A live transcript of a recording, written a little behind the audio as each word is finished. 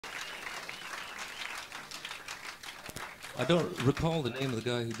I don't recall the name of the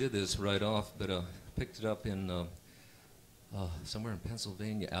guy who did this right off, but picked it up in somewhere in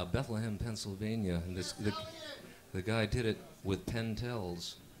Pennsylvania, Bethlehem, Pennsylvania. And the guy did it with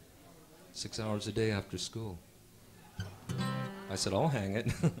Pentels, 6 hours a day after school. I said, I'll hang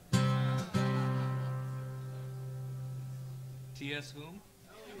it. T.S. whom?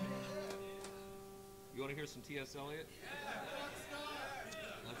 You want to hear some T.S. Eliot?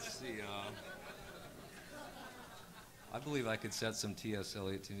 Let's see. I believe I could set some T.S.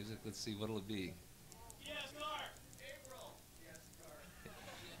 Eliot to music. Let's see, what'll it be?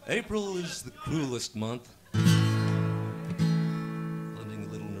 April is the cruelest month, lending a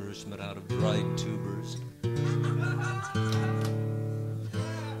little nourishment out of dried tubers.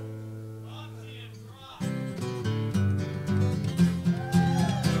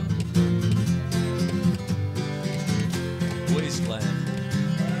 Wasteland.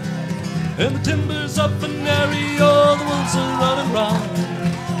 In the timbers of Venerio, the wolves are running round.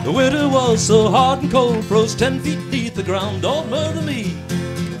 The winter was so hard and cold, froze 10 feet beneath the ground. Don't murder me,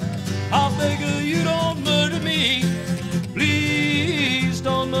 I beg you, don't murder me. Please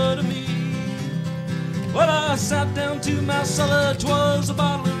don't murder me. Well, I sat down to my cellar, 'twas a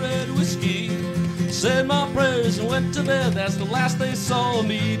bottle of red whiskey. Said my prayers and went to bed, that's the last they saw of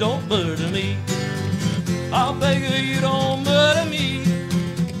me. Don't murder me, I beg you, don't murder me.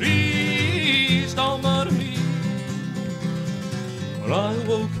 Please don't murder me. When I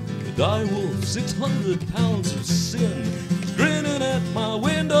awoke, the die wolf, 600 pounds of sin, grinning at my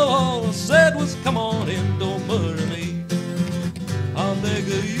window. All I said was, come on in, don't murder me. I beg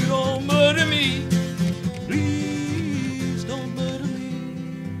you, don't murder me. Please don't murder me.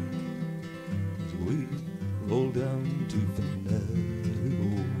 As we roll down to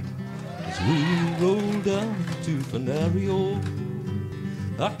Venerio, as we roll down to Venerio,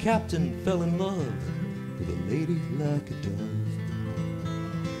 our captain fell in love with a lady like a dove.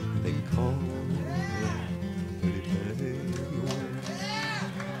 And they called her Pretty Peggy-O.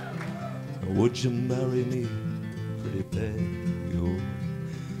 Would you marry me, Pretty Peggy-O?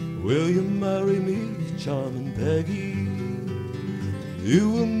 Will you marry me, charming Peggy?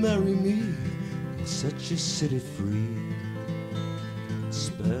 You will marry me, I'll set your city free.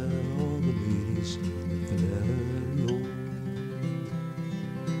 Spare all the ladies in Venerio.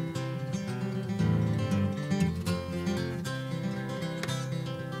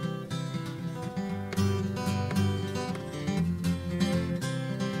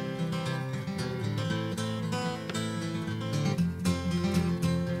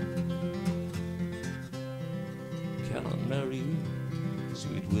 Cannot marry you,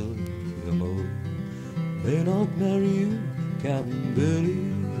 sweet William O. May not marry you, Captain Billy.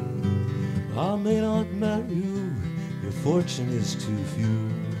 I may not marry you, your fortune is too few.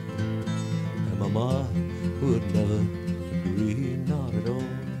 And Mama would never agree, not at all.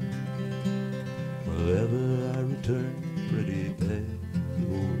 Wherever I return, Pretty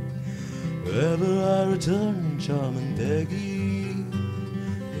Peggy-O. Wherever I return, charming Peggy.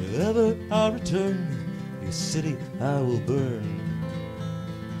 Wherever I return, your city I will burn,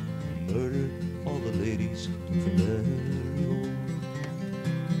 and murder all the ladies in Venerio.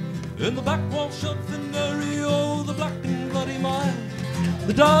 In the backwash of Venerio, the black and bloody mile,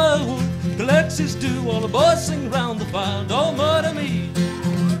 the dire wolf collects his due while the boys sing round the fire. Don't murder me,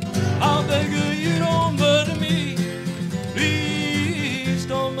 I beg you, don't murder me. Please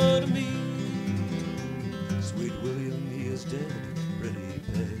don't murder me. Sweet William, he is dead, Pretty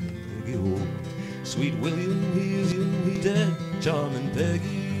Peggy-O. Sweet William, he is dead, charming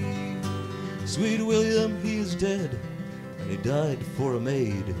Peggy. Sweet William, he is dead, and he died for a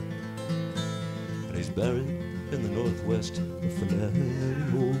maid. And he's buried in the northwest of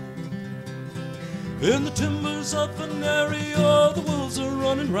Venerio. In the timbers of Venerio, the wolves are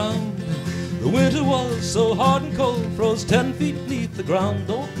running round. The winter was so hard and cold, froze 10 feet beneath the ground.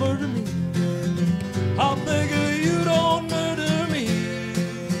 Don't murder me,